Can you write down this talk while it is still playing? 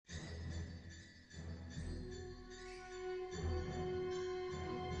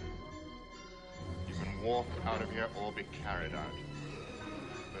walk out of here or be carried out.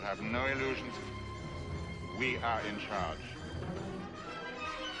 But have no illusions. We are in charge.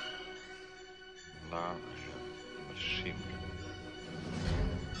 Large machine gun.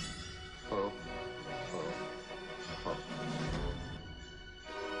 Ho, ho, ho.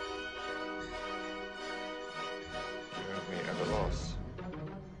 You have me at a loss.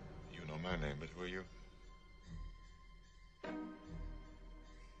 You know my name, but who are you? I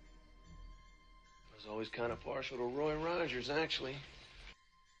was always kind of partial to Roy Rogers, actually.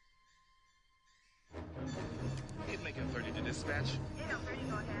 Hit Lincoln 30 to dispatch. Yeah, 30,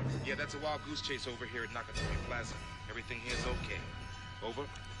 go ahead. Yeah, that's a wild goose chase over here at Nakatomi Plaza. Everything here's okay. Over.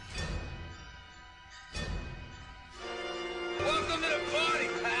 Welcome to the party,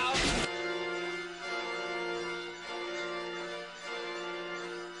 pal!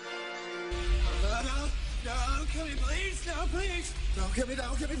 No, don't kill me, please. No, please. Don't kill me,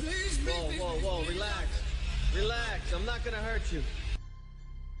 please. Whoa, relax. Relax, I'm not gonna hurt you.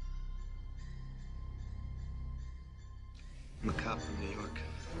 I'm a cop from New York.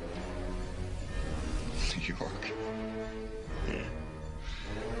 New York. Yeah.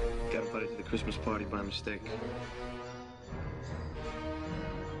 Got invited to the Christmas party by mistake.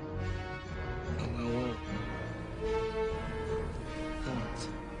 Well.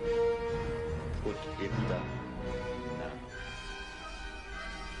 What? Put it down. Now.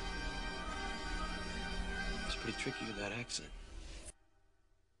 It's pretty tricky with that accent.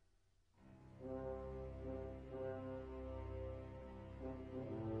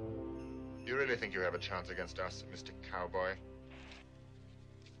 You really think you have a chance against us, Mr. Cowboy?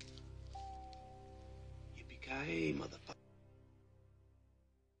 Yippee-ki-yay, motherfucker.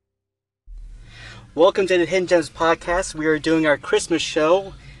 Welcome to the Hidden Gems Podcast. We are doing our Christmas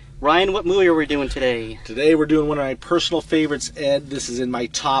show. Ryan, what movie are we doing today? Today we're doing one of my personal favorites, Ed. This is in my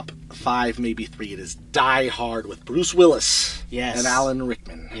top 5, maybe 3. It is Die Hard with Bruce Willis and Alan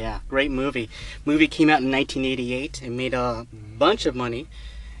Rickman. Yeah, great movie. Movie came out in 1988 and made a bunch of money.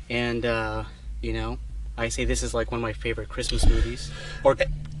 And, I say this is like one of my favorite Christmas movies. Or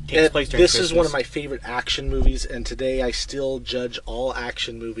takes place during This Christmas. is one of my favorite action movies, and today I still judge all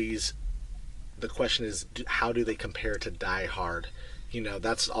action movies. The question is, how do they compare to Die Hard?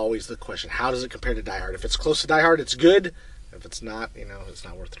 That's always the question. How does it compare to Die Hard? If it's close to Die Hard, it's good. If it's not, it's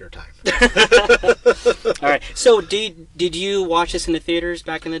not worth your time. All right. So, did you watch this in the theaters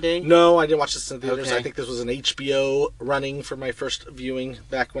back in the day? No, I didn't watch this in the theaters. Okay. I think this was an HBO running for my first viewing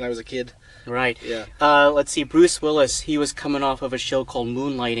back when I was a kid. Right. Yeah. Let's see. Bruce Willis, he was coming off of a show called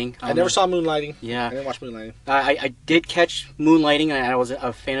Moonlighting. I never saw Moonlighting. Yeah. I didn't watch Moonlighting. I did catch Moonlighting, and I was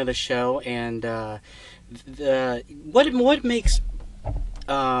a fan of the show. And what makes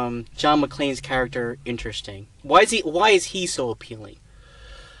John McClane's character interesting? Why is he so appealing?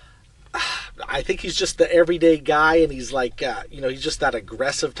 I think he's just the everyday guy, and he's like, he's just that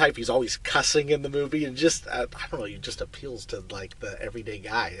aggressive type. He's always cussing in the movie, and just, I don't know, he just appeals to like the everyday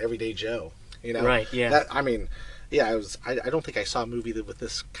guy, everyday Joe. Right? Yeah. I don't think I saw a movie with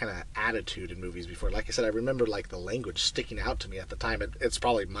this kind of attitude in movies before. Like I said, I remember like the language sticking out to me at the time. It's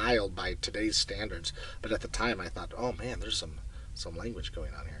probably mild by today's standards, but at the time I thought, oh man, there's some language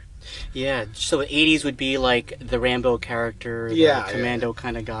going on here. Yeah, so the 80s would be like the Rambo character, the commando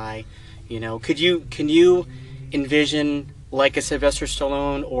kind of guy. Can you envision like a Sylvester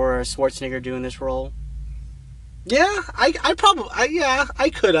Stallone or a Schwarzenegger doing this role? Yeah, I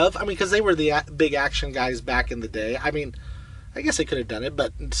could have. I mean, because they were the big action guys back in the day. I mean, I guess they could have done it,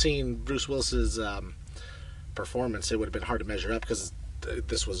 but seeing Bruce Willis's performance, it would have been hard to measure up because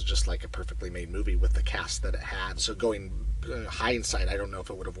this was just like a perfectly made movie with the cast that it had. So going hindsight, I don't know if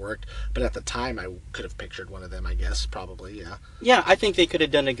it would have worked, but at the time I could have pictured one of them, I guess, probably. Yeah, I think they could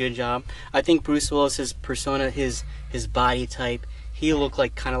have done a good job. I think Bruce Willis's persona, his body type, he looked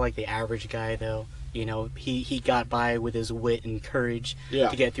like kind of like the average guy though. He got by with his wit and courage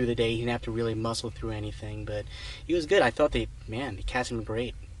to get through the day. He didn't have to really muscle through anything, but he was good. I thought they cast him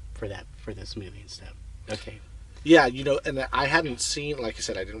great for this movie and stuff. Okay. Yeah, and I hadn't seen, like I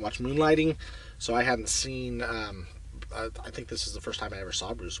said, I didn't watch Moonlighting, so I hadn't seen, I think this is the first time I ever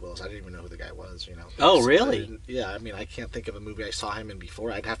saw Bruce Willis. I didn't even know who the guy was, Oh, really? I mean, I can't think of a movie I saw him in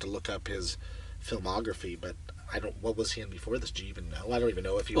before. I'd have to look up his filmography, but what was he in before this? Do you even know? I don't even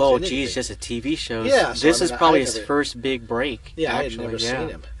know if he was in anything. Just a TV show. Yeah. So this is probably his first big break. Yeah, actually. I had never seen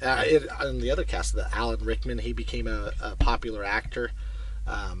him. In the other cast, the Alan Rickman, he became a popular actor.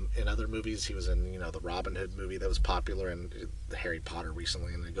 In other movies, he was in, the Robin Hood movie that was popular, and the Harry Potter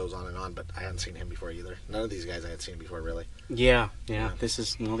recently, and it goes on and on, but I hadn't seen him before either. None of these guys I had seen before, really. Yeah. This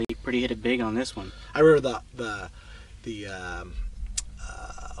is, they pretty hit it big on this one. I remember the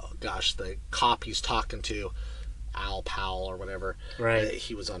gosh, the cop he's talking to, Al Powell or whatever. Right.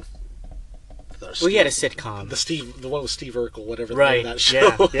 He was on. Well, he had a sitcom. The one with Steve Urkel, whatever. Right. That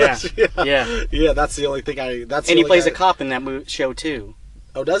show was. Yeah. That's the only thing And he plays a cop in that show too.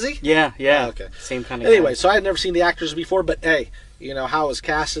 Oh, does he? Yeah. Oh, okay. Same kind of. Anyway, guy. so I had never seen the actors before, but hey, you know how it was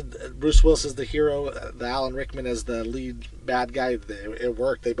casted. Bruce Willis as the hero, the Alan Rickman as the lead bad guy. It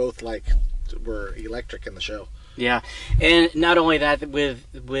worked. They both were electric in the show. Yeah, and not only that,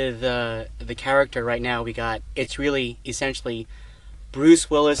 with the character right now, it's really essentially Bruce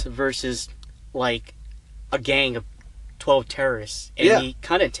Willis versus like a gang of 12 terrorists, and he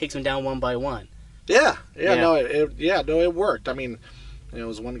kind of takes them down one by one. Yeah. It worked. I mean, it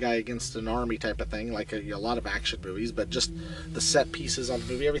was one guy against an army type of thing, like a lot of action movies, but just the set pieces on the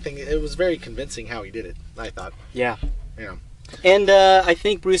movie, everything, it was very convincing how he did it, I thought. Yeah. Yeah. And I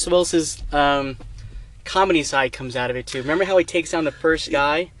think Bruce Willis's comedy side comes out of it too. Remember how he takes down the first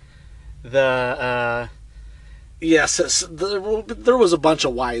guy? Yes, there was a bunch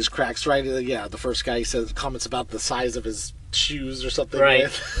of wisecracks, right? The first guy, he says comments about the size of his shoes or something. Right.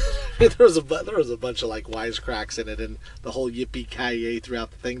 there was a bunch of like wisecracks in it, and the whole yippee-ki-yay throughout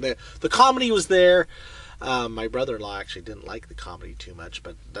the thing. The comedy was there. My brother-in-law actually didn't like the comedy too much,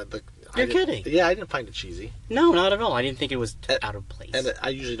 but You're kidding? Yeah, I didn't find it cheesy. No, not at all. I didn't think it was out of place. And I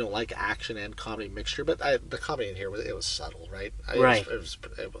usually don't like action and comedy mixture, but the comedy in here was subtle, right? Right. It was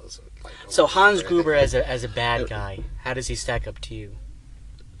like. So Hans Gruber as a bad guy, how does he stack up to you?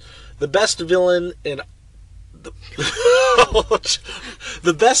 The best villain in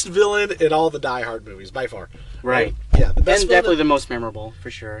the best villain in all the Die Hard movies by far. Right. Yeah, the best and definitely the most memorable for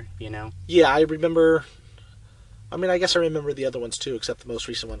sure. You know. Yeah, I remember. I mean, I guess I remember the other ones too, except the most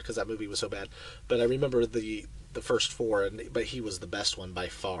recent one because that movie was so bad. But I remember the first four, but he was the best one by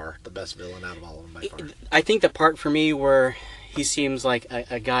far, the best villain out of all of them by far. I think the part for me where he seems like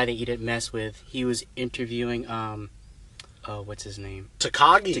a guy that you didn't mess with. He was interviewing what's his name?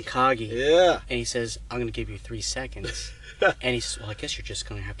 Takagi. Yeah. And he says, "I'm going to give you 3 seconds." And he says, "Well, I guess you're just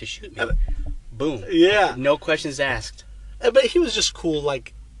going to have to shoot me." Boom. Yeah. No questions asked. But he was just cool,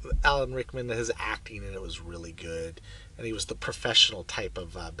 like Alan Rickman, his acting in it was really good, and he was the professional type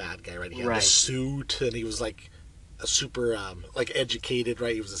of bad guy, right? He had the suit, and he was like a super like educated,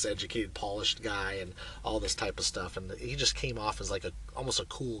 right? He was this educated, polished guy, and all this type of stuff, and he just came off as like almost a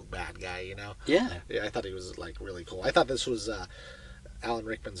cool bad guy, you know? Yeah. I thought he was like really cool. I thought this was Alan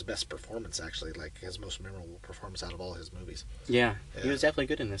Rickman's best performance, actually, like his most memorable performance out of all his movies. Yeah. He was definitely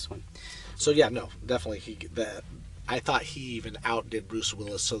good in this one. So yeah, no, definitely I thought he even outdid Bruce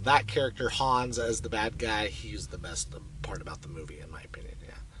Willis. So that character, Hans, as the bad guy, he's the best part about the movie, in my opinion.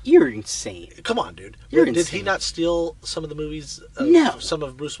 Yeah. You're insane. Come on, dude. You're Did insane. he not steal some of the movies? No. Some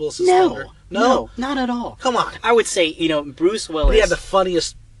of Bruce Willis's thunder? No, not at all. Come on. I would say, Bruce Willis. He had the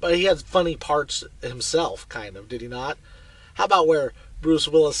funniest, but he had funny parts himself, kind of. Did he not? How about where Bruce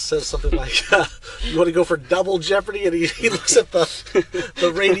Willis says something like, "You want to go for double jeopardy?" And he looks at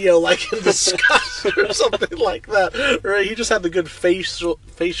the radio like in disgust or something like that. Or he just had the good facial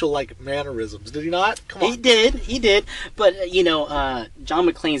like mannerisms. Did he not? Come on. He did. But John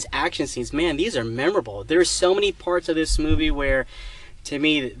McClane's action scenes, man, these are memorable. There's so many parts of this movie where, to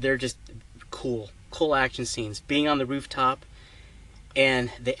me, they're just cool action scenes. Being on the rooftop, and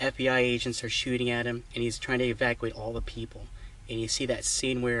the FBI agents are shooting at him, and he's trying to evacuate all the people. And you see that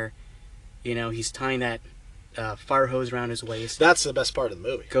scene where, he's tying that fire hose around his waist. That's the best part of the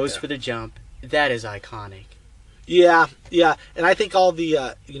movie. Goes for the jump. That is iconic. Yeah. And I think all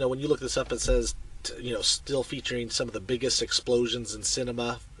the, when you look this up, it says, still featuring some of the biggest explosions in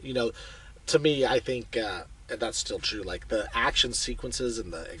cinema. To me, I think that's still true. Like the action sequences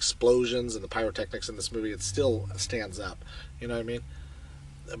and the explosions and the pyrotechnics in this movie, it still stands up. You know what I mean?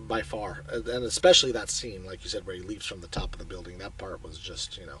 By far, and especially that scene, like you said, where he leaps from the top of the building. That part was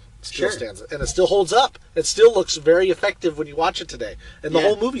just, still stands, and it still holds up. It still looks very effective when you watch it today, and the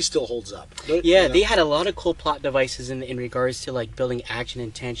whole movie still holds up. Yeah, they had a lot of cool plot devices in regards to like building action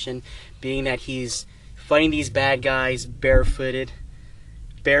and tension, being that he's fighting these bad guys barefooted,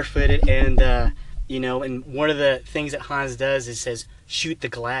 and and one of the things that Hans does is says, "Shoot the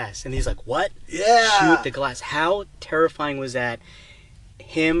glass," and he's like, "What?" Yeah, shoot the glass. How terrifying was that?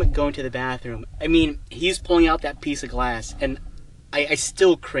 Him going to the bathroom. I mean, he's pulling out that piece of glass, and I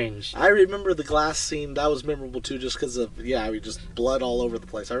still cringe. I remember the glass scene. That was memorable too, just because of just blood all over the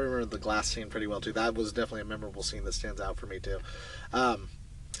place. I remember the glass scene pretty well too. That was definitely a memorable scene that stands out for me too.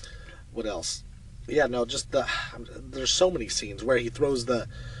 What else? Yeah, no, just there's so many scenes where he throws the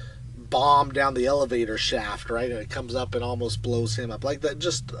bomb down the elevator shaft, right? And it comes up and almost blows him up. Like that,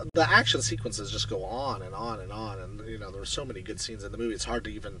 just the action sequences just go on and on and on. And you know, there were so many good scenes in the movie. It's hard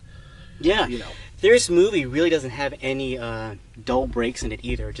to even, Yeah, you know. this movie really doesn't have any dull breaks in it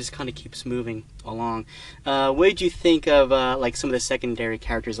either. It just kind of keeps moving along. What did you think of like some of the secondary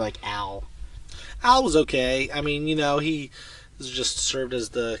characters like Al? Al was okay. I mean, you know, he just served as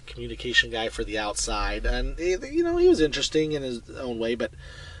the communication guy for the outside, and you know, he was interesting in his own way. But,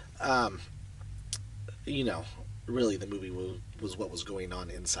 you know, really, the movie was what was going on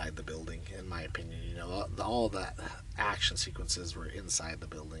inside the building, in my opinion. You know, all the action sequences were inside the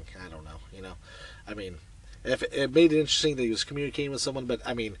building. I don't know. You know, I mean, if it made it interesting that he was communicating with someone, but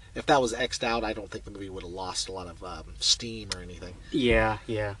I mean, if that was X'd out, I don't think the movie would have lost a lot of steam or anything. Yeah,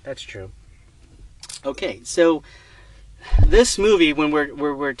 that's true. Okay, so this movie, when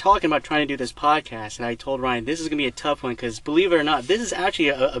we're talking about trying to do this podcast, and I told Ryan this is gonna be a tough one because, believe it or not, this is actually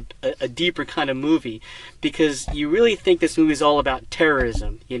a deeper kind of movie, because you really think this movie is all about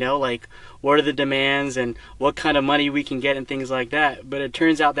terrorism, you know, like what are the demands and what kind of money we can get and things like that. But it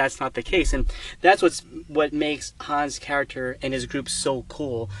turns out that's not the case, and that's what makes Han's character and his group so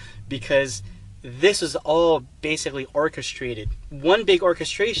cool, because this is all basically orchestrated, one big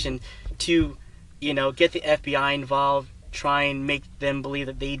orchestration to, you know, get the FBI involved, try and make them believe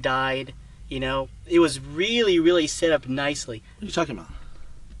that they died. You know, it was really, really set up nicely. What are you talking about?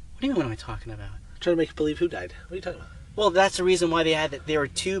 What do you mean, what am I talking about? Trying to make you believe who died. What are you talking about? Well, that's the reason why they had that. There were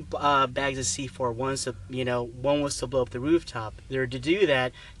two bags of C4. One was to blow up the rooftop. They were to do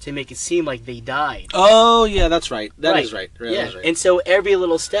that to make it seem like they died. Oh, yeah, that's right. That is right. That Yeah, is right. and so every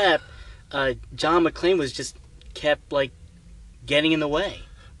little step, John McClane was just kept like getting in the way.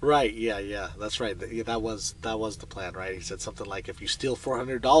 Right, yeah, that's right. Yeah, that was the plan, right? He said something like, if you steal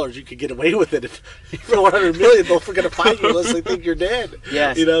 $400, you could get away with it. If for $100 million, they're going to find you unless they think you're dead.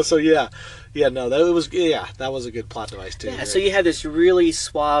 Yes. You know, so that was a good plot device too. Yeah, right? so you have this really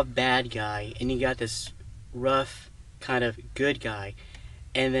suave bad guy, and you got this rough kind of good guy,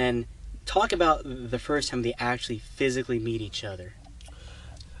 and then talk about the first time they actually physically meet each other.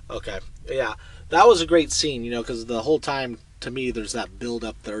 Okay, yeah, that was a great scene, you know, because the whole time, to me, there's that build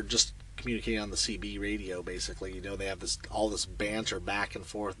up. They're just communicating on the CB radio, basically. You know, they have all this banter back and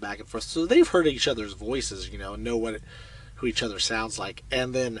forth. So they've heard each other's voices, you know, and know who each other sounds like.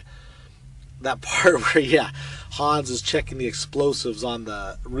 And then that part where, Hans is checking the explosives on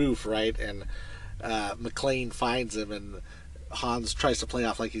the roof, right? And McClane finds him, and Hans tries to play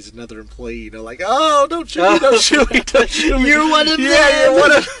off like he's another employee, you know, like, oh, don't shoot me, don't shoot me, don't shoot me. You're one of them. Yeah, you're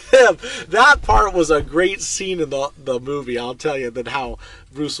one of them. That part was a great scene in the movie, I'll tell you, that how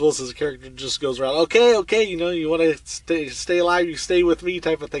Bruce Willis's character just goes around, okay, you know, you want to stay alive, you stay with me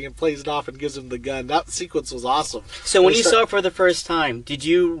type of thing, and plays it off and gives him the gun. That sequence was awesome. So when you saw it for the first time, did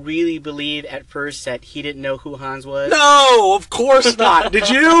you really believe at first that he didn't know who Hans was? No, of course not. Did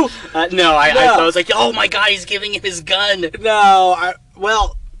you? No, I thought I was like, oh my god, he's giving him his gun. No,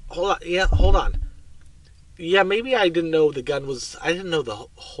 hold on. Yeah, maybe I didn't know the gun was... I didn't know the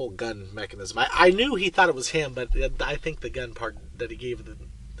whole gun mechanism. I knew he thought it was him, but I think the gun part that he gave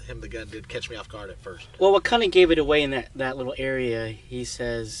him the gun did catch me off guard at first. Well, what kind of gave it away in that little area, he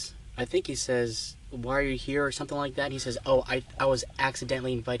says, why are you here, or something like that. He says, oh, I was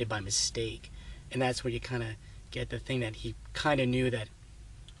accidentally invited by mistake. And that's where you kind of get the thing that he kind of knew that...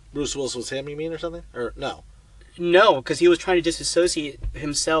 Bruce Willis was him, you mean, or something? Or no? No, because he was trying to disassociate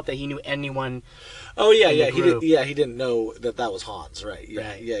himself that he knew anyone. Oh yeah, in the group. He didn't know that was Hans, right? Yeah,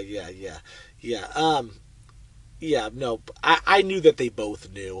 Right. Yeah. No, I knew that they both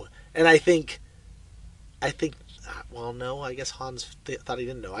knew, and I think. Well, no, I guess Hans thought he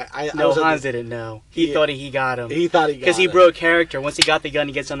didn't know. Hans didn't know. He thought he got him. He thought he got him. Because he broke character. Once he got the gun,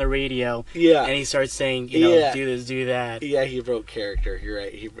 he gets on the radio. Yeah. And he starts saying, do this, do that. Yeah, he broke character. You're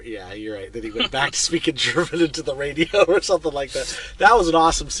right. You're right. Then he went back to speaking German into the radio or something like that. That was an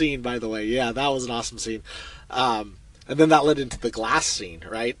awesome scene, by the way. Yeah, that was an awesome scene. And then that led into the glass scene,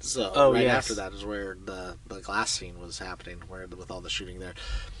 right? So after that is where the glass scene was happening, with all the shooting there.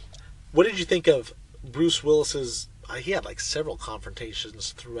 What did you think of Bruce Willis's... he had like several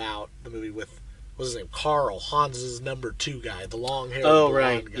confrontations throughout the movie with, what's his name, Carl, Hans's number 2 guy, the long hair. Oh,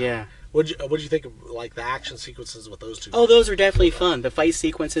 right, guy. Yeah. What'd you think of like the action sequences with those two? Oh, those were definitely fun. The fight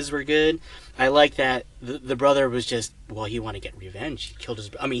sequences were good. I like that the brother was just, he wanted to get revenge. He killed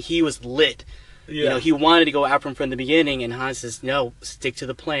he was lit. Yeah. You know, he wanted to go after him from the beginning, and Hans says, no, stick to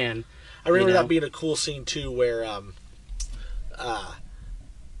the plan. I remember that being a cool scene too, where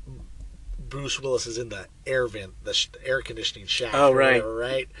Bruce Willis is in the air vent, the air conditioning shaft. Oh, or right. whatever,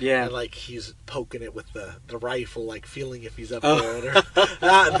 right? Yeah. And like he's poking it with the rifle, like feeling if he's up Oh. there.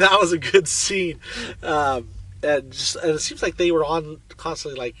 That was a good scene. And it seems like they were on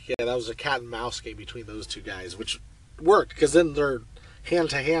constantly. Like, yeah, that was a cat and mouse game between those two guys, which worked because then their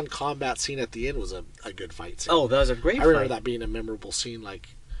hand-to-hand combat scene at the end was a good fight scene. Oh, that was a great I remember fight. that being a memorable scene, like,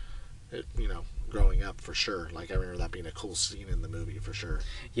 growing up for sure. Like, I remember that being a cool scene in the movie for sure.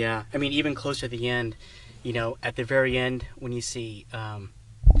 Yeah, I mean, even close to the end, at the very end, when you see,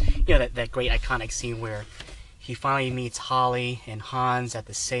 that great iconic scene where he finally meets Holly and Hans at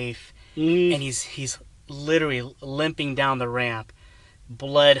the safe, and he's literally limping down the ramp,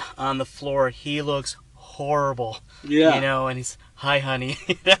 blood on the floor. He looks horrible. Yeah. And he's, hi, honey.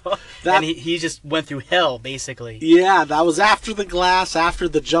 That- and he just went through hell, basically. Yeah, that was after the glass, after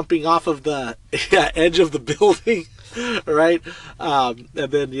the jumping off of the edge of the building, right? And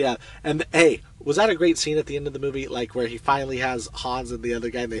then, yeah. And, hey, was that a great scene at the end of the movie, like, where he finally has Hans and the other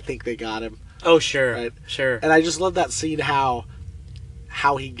guy, and they think they got him? Oh, sure. Right. Sure. And I just love that scene, how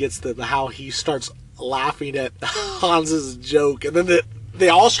he gets how he starts laughing at Hans's joke, and then they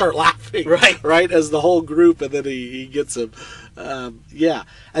all start laughing, right, as the whole group, and then he gets him. Yeah,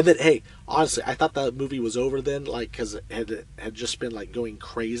 and then, hey, honestly, I thought the movie was over then, like, because it had just been like going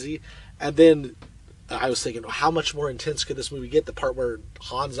crazy, and then I was thinking, how much more intense could this movie get? The part where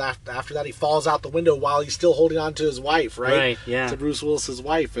Hans, after that, he falls out the window while he's still holding on to his wife, right? Right, yeah. To Bruce Willis's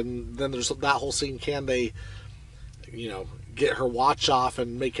wife, and then there's that whole scene. Can they, get her watch off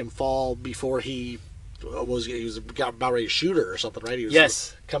and make him fall before he was about ready to shoot her or something, right? He was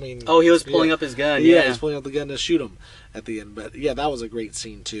Yes. coming. Oh, he was pulling up his gun. Yeah, Yeah. he was pulling up the gun to shoot him at the end. But yeah, that was a great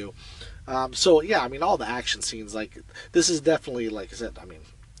scene too. So yeah, I mean, all the action scenes, like, this is definitely, like I said, I mean,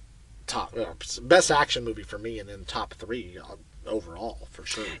 top best action movie for me, and then top 3 overall for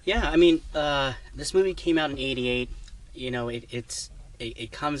sure. Yeah, I mean, this movie came out in '88.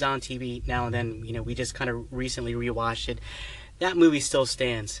 It comes on TV now and then. We just kind of recently rewatched it. That movie still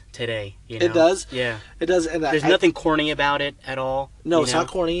stands today. It does. Yeah, It does. And there's nothing corny about it at all. No, it's not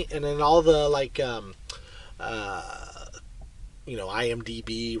corny. And then all the, like,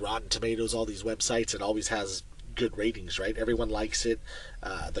 IMDb, Rotten Tomatoes, all these websites, it always has good ratings, right? Everyone likes it.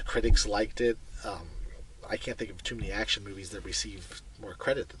 The critics liked it. I can't think of too many action movies that receive more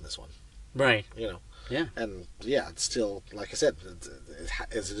credit than this one. Right. Yeah. And yeah, it's still, like I said,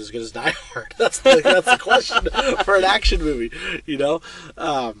 is it as good as Die Hard? That's the question for an action movie,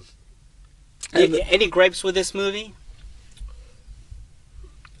 Any gripes with this movie?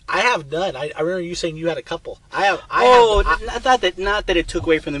 I have none. I remember you saying you had a couple. Not that it took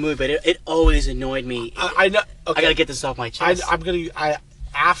away from the movie, but it always annoyed me. I know. Okay. I gotta get this off my chest.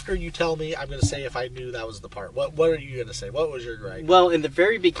 After you tell me, I'm gonna say if I knew that was the part. What are you gonna say? What was your gripe? Well, in the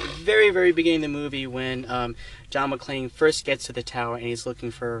very very beginning of the movie, when John McClane first gets to the tower and he's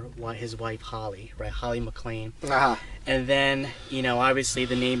looking for his wife Holly, right? Holly McClane. Uh-huh. And then, obviously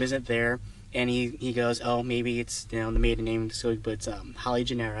the name isn't there, and he goes, oh, maybe it's the maiden name, so but it's Holly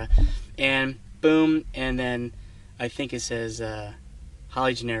Gennara, and boom, and then I think it says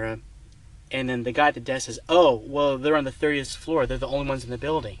Holly Gennara. And then the guy at the desk says, oh, well, they're on the 30th floor. They're the only ones in the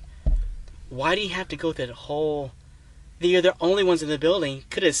building. Why do you have to go through that whole... They're the only ones in the building.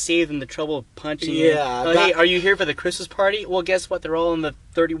 Could have saved them the trouble of punching in. Yeah. Hey, are you here for the Christmas party? Well, guess what? They're all on the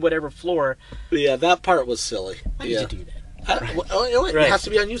 30-whatever floor. Yeah, that part was silly. Why did you do that? It Right. has to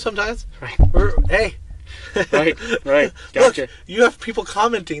be on you sometimes. Right. Hey. Right. Gotcha. Look, you have people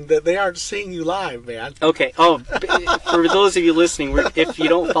commenting that they aren't seeing you live, man. Okay. Oh, for those of you listening, if you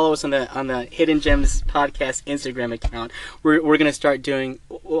don't follow us on the Hidden Gems Podcast Instagram account, we're gonna start doing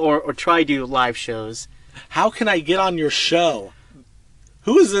or try do live shows. How can I get on your show?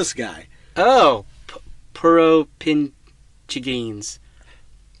 Who is this guy? Oh, Puro Pinchigines.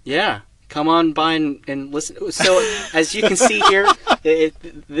 Yeah. Come on by and listen. So, as you can see here,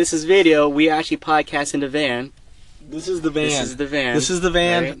 this is video. We actually podcast in the van. This is the van. This is the van. This is the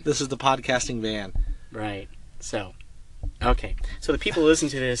van. Right? This is the podcasting van. Right. So, okay. So the people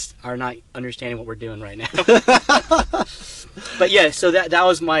listening to this are not understanding what we're doing right now. But yeah, so that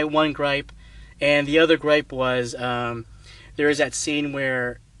was my one gripe. And the other gripe was there is that scene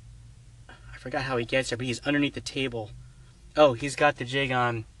where I forgot how he gets there, but he's underneath the table. Oh, he's got the jig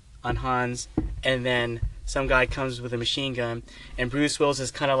on Hans, and then some guy comes with a machine gun, and Bruce Willis is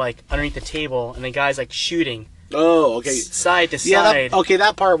kind of like underneath the table, and the guy's like shooting. Oh, okay. Side to Yeah, side.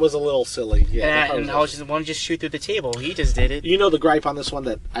 that part was a little silly. Yeah, And I was just want to just shoot through the table. He just did it. The gripe on this one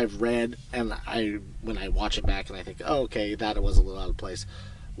that I've read, and when I watch it back and I think, oh, okay, that was a little out of place,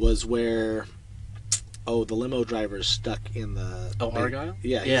 was where, the limo driver's stuck in the... Oh, Argyle?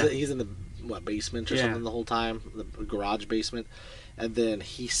 Yeah, Yeah. he's in the basement or Yeah. something the whole time, the garage basement, and then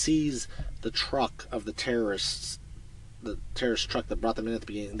he sees the truck of the terrorist truck that brought them in at the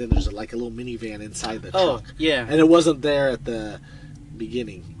beginning. And then there's like a little minivan inside the truck, yeah. and it wasn't there at the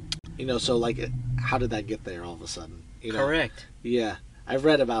beginning. So like, how did that get there all of a sudden? Correct. Yeah, I've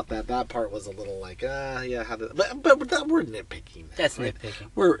read about that. That part was a little like, yeah, how did? But we're nitpicking. That's right? nitpicking.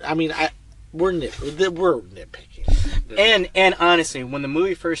 We're nitpicking. And honestly, when the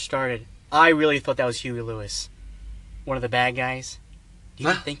movie first started, I really thought that was Huey Lewis, one of the bad guys. Do you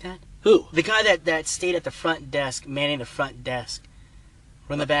Huh? think that? Who? The guy that stayed at the front desk, manning the front desk,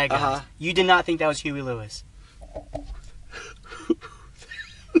 one of the bad guys. Uh-huh. You did not think that was Huey Lewis.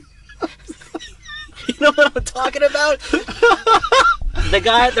 You know what I'm talking about? The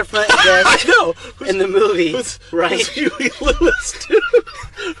guy at the front desk I know. in the movie, right? Who's Huey Lewis, dude?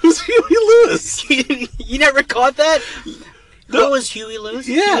 Who's Huey Lewis? You never caught that? No. Who was Huey Lewis?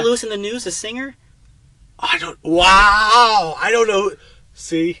 Yeah. Huey Lewis in the News, the singer? Wow. I don't know.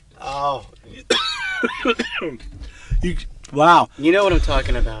 See? Oh. Wow. You know what I'm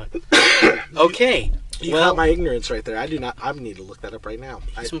talking about. Okay. You Well, caught my ignorance right there. I need to look that up right now.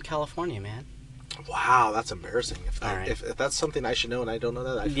 he's from California, man. Wow, that's embarrassing. All right. If that's something I should know and I don't know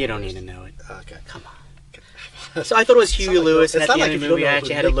that, I feel You don't need embarrassed. to know it. Okay. Come on. So I thought it was Huey like- Lewis, and it's at the not end like of the if you movie, don't I know actually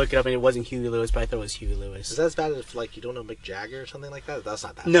who had to Mick- look it up, and it wasn't Huey Lewis, but I thought it was Huey Is Lewis. that as bad as like you don't know Mick Jagger or something like that? That's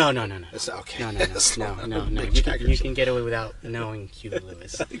not that. No. It's okay. No. It's No. not You Mick can, Jagger. you can get away without knowing Huey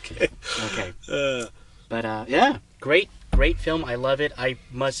Lewis. Okay. Okay. Uh, But yeah, great film. I love it. I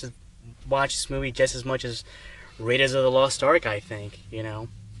must have watched this movie just as much as Raiders of the Lost Ark, I think,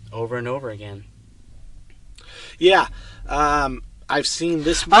 over and over again. yeah. I've seen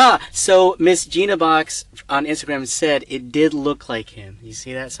this. So Miss Gina Box on Instagram said it did look like him. You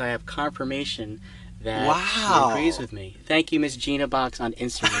see that? So I have confirmation that Wow. she agrees with me. Thank you, Miss Gina Box on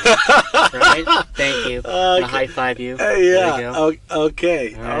Instagram. Right? Thank you. I'm gonna high five you. There you Yeah. go.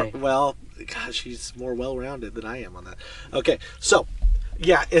 Okay. All right. Well, gosh, she's more well-rounded than I am on that. Okay. So,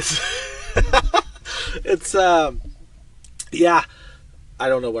 yeah, it's yeah. I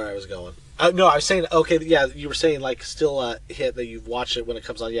don't know where I was going. No, I was saying, okay, yeah, you were saying, like, still hit that you've watched it when it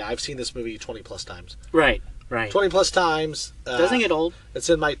comes on. Yeah, I've seen this movie 20 plus times. Right. 20 plus times. Doesn't get old. It's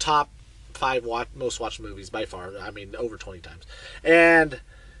in my top 5 most watched movies by far. I mean, over 20 times. And,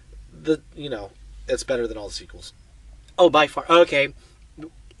 it's better than all the sequels. Oh, by far. Okay.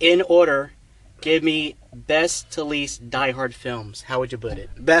 In order, give me best to least Die Hard films. How would you put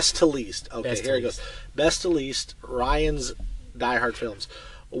it? Best to least. Okay, Best to here it least. goes. Best to least, Ryan's Die Hard films.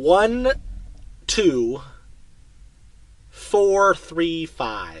 1, 2, 4, 3,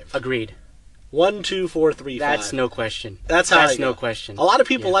 5. Agreed. 1, 2, 4, 3, 5. That's no question. That's how That's I go. no question. A lot of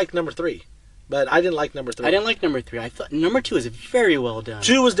people Yeah. like number 3, but I didn't like number 3. I didn't like number 3. I thought number 2 is very well done.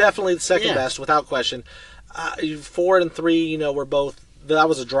 2 was definitely the second Yeah. best, without question. 4 and 3, were both. That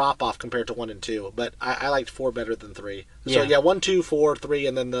was a drop off compared to 1 and 2, but I liked 4 better than 3. So Yeah. 1, 2, 4, 3,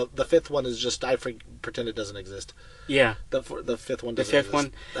 and then the fifth one is just pretend it doesn't exist. Yeah. The fifth one The doesn't fifth exist.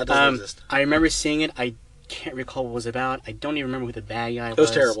 one. That doesn't exist. I remember seeing it. I can't recall what it was about. I don't even remember who the bad guy was. It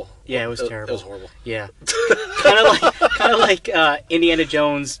was terrible. Yeah, it was terrible. It was horrible. Yeah. kind of like Indiana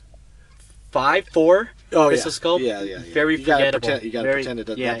Jones 4. Oh, Crystal yeah. Skull. Yeah. Very You gotta forgettable. pretend- you gotta Very- pretend it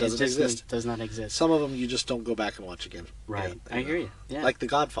does- yeah, that doesn't it just exist. does not exist. Some of them you just don't go back and watch again. Right. Yeah, I hear you. Yeah. Like The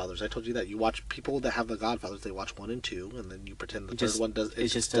Godfathers. I told you that. You watch people that have The Godfathers, they watch 1 and 2, and then you pretend the It third just- one does. it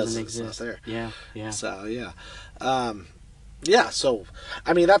just doesn't It's not exist. there. Yeah. So yeah, yeah. So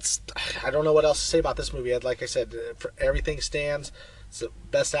I mean, I don't know what else to say about this movie. Like I said, everything stands. It's the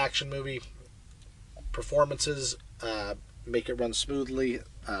best action movie. Performances make it run smoothly.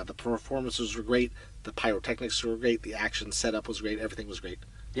 The performances were great. The pyrotechnics were great. The action setup was great. Everything was great.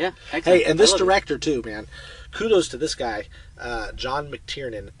 Yeah. Excellent. Hey, and this I love it. director too, man. Kudos to this guy, John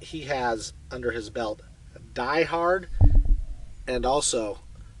McTiernan. He has under his belt Die Hard, and also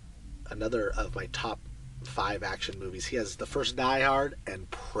another of my top 5 action movies. He has the first Die Hard and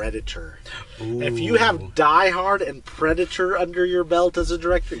Predator. If you have Die Hard and Predator under your belt as a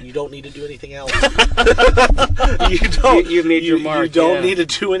director, you don't need to do anything else. you don't. You've made your mark, You don't yeah. need to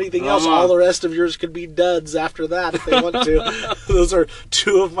do anything else. Uh-huh. All the rest of yours could be duds after that if they want to. Those are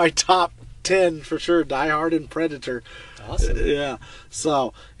 2 of my top 10 for sure. Die Hard and Predator. Awesome. Yeah.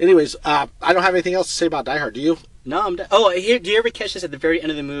 So, anyways, I don't have anything else to say about Die Hard. Do you? No, I'm done. Oh, here, do you ever catch this at the very end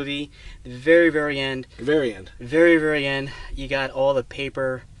of the movie? The very, very end. Very end. Very, very end. You got all the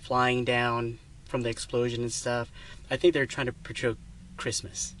paper flying down from the explosion and stuff. I think they're trying to portray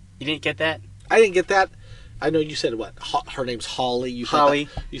Christmas. You didn't get that? I didn't get that. I know you said what? Her name's Holly. Holly.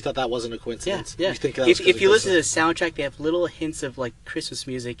 You thought that wasn't a coincidence? Yeah. You think that was If you listen to the soundtrack, they have little hints of like Christmas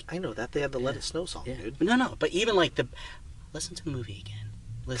music. I know that they had the Let It Snow song, dude. No. But even like listen to the movie again.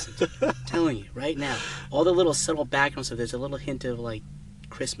 Listen to it. I'm telling you right now, all the little subtle background stuff. There's a little hint of like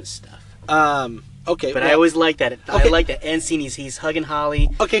Christmas stuff. Okay. But I always like that. I like that end scene. He's hugging Holly.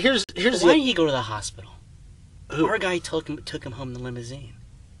 Okay, here's Why didn't he go to the hospital? Who? Our guy took him home in the limousine.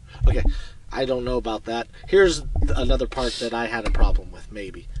 Okay, I don't know about that. Here's another part that I had a problem with,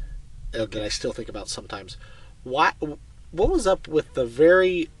 maybe, that I still think about sometimes. What was up with the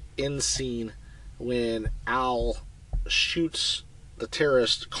very end scene when Al shoots the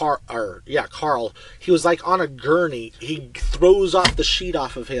terrorist Carl? He was like on a gurney. He throws off the sheet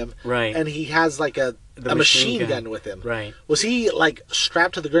off of him, Right. And he has like a machine gun with him. Right. Was he like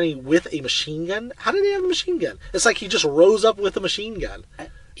strapped to the gurney with a machine gun? How did he have a machine gun? It's like he just rose up with a machine gun.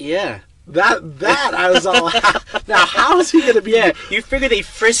 Yeah. That I was all. Now how is he gonna be? Yeah. You figure they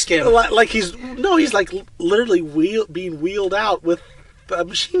frisk him. Like he's like literally being wheeled out with a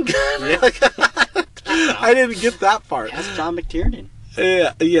machine gun. Yeah. I didn't get that part. That's John McTiernan.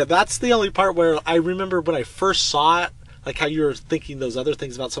 Yeah, that's the only part where I remember when I first saw it, like how you were thinking those other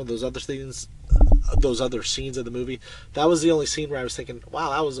things about some of those other things, those other scenes of the movie. That was the only scene where I was thinking,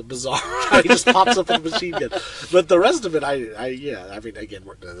 wow, that was a bizarre how he just pops up with a machine gun. But the rest of it, I mean, again,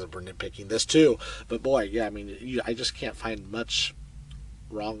 we're nitpicking this too. But boy, yeah, I mean, I just can't find much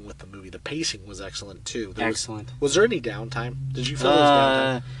wrong with the movie. The pacing was excellent too. Excellent. Was there any downtime? Did you feel there was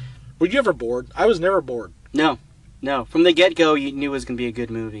downtime? Were you ever bored? I was never bored. No. From the get-go, you knew it was going to be a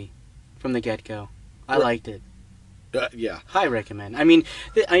good movie. From the get-go. I liked it. Yeah. High recommend. I mean,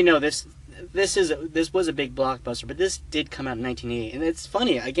 I know this was a big blockbuster, but this did come out in 1988. And it's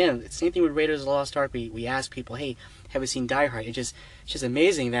funny, again, it's the same thing with Raiders of the Lost Ark. We ask people, hey, have you seen Die Hard? It's just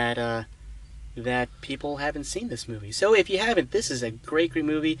amazing that people haven't seen this movie. So if you haven't, this is a great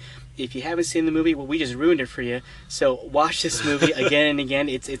movie. If you haven't seen the movie, well, we just ruined it for you. So watch this movie again and again.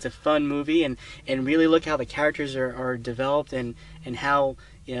 It's a fun movie, and really look how the characters are developed and how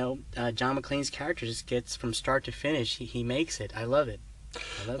John McClane's character just gets from start to finish. He makes it. I love it.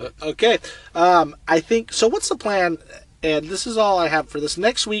 Okay. I think so. What's the plan? And this is all I have for this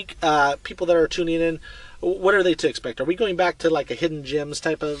next week. People that are tuning in, what are they to expect? Are we going back to like a hidden gems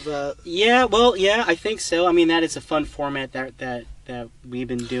type of? Yeah, I think so. I mean, that is a fun format that we've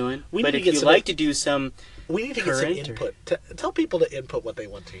been doing. But if you'd like to do some, we need to get some input. Tell people to input what they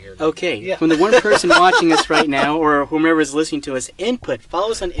want to hear. Okay, yeah. From the one person watching us right now, or whomever is listening to us, input.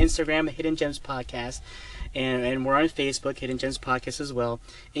 Follow us on Instagram at Hidden Gems Podcast. And we're on Facebook, Hidden Gems Podcast as well.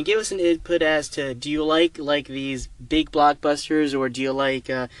 And give us an input as to, do you like these big blockbusters, or do you like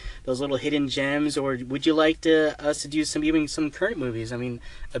those little hidden gems, or would you like us to do some current movies? I mean,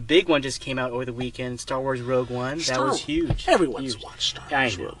 a big one just came out over the weekend, Star Wars Rogue One. That was huge. Everyone's watched Star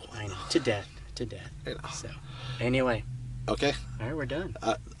Wars Rogue One. I know. To death. So, anyway. Okay. All right, we're done.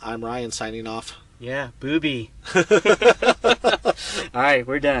 I'm Ryan signing off. Yeah, booby. All right,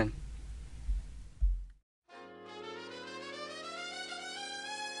 we're done.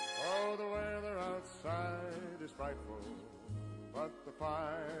 But the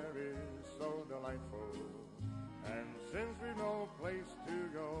fire is so delightful, and since we've no place to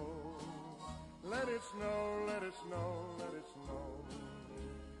go, let it snow, let it snow, let it snow.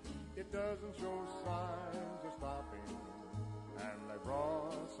 It doesn't show signs of stopping, and I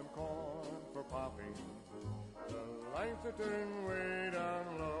brought some corn for popping. The lights are turned way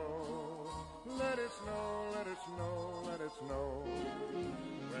down low. Let it snow, let it snow, let it snow.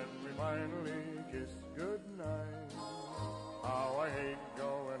 When we finally kiss goodnight, how I hate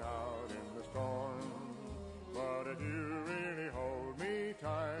going out in the storm, but if you really hold me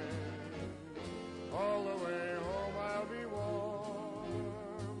tight, all the way home I'll be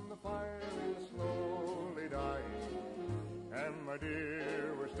warm. The fire is slowly dying, and my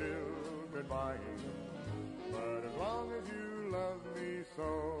dear, we're still goodbying. But as long as you love me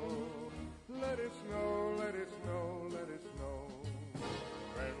so, let it snow, let it snow, let it snow.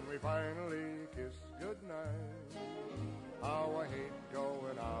 When we finally kiss goodnight, how I hate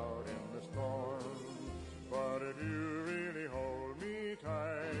going out in the storm, but if you really hold me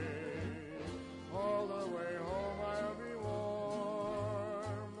tight, all the way home I'll be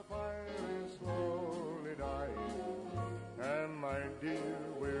warm. The fire is slowly dying, and my dear,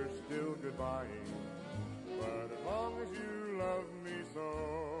 we're still goodbying. But as long as you love me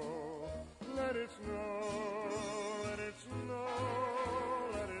so, let it snow.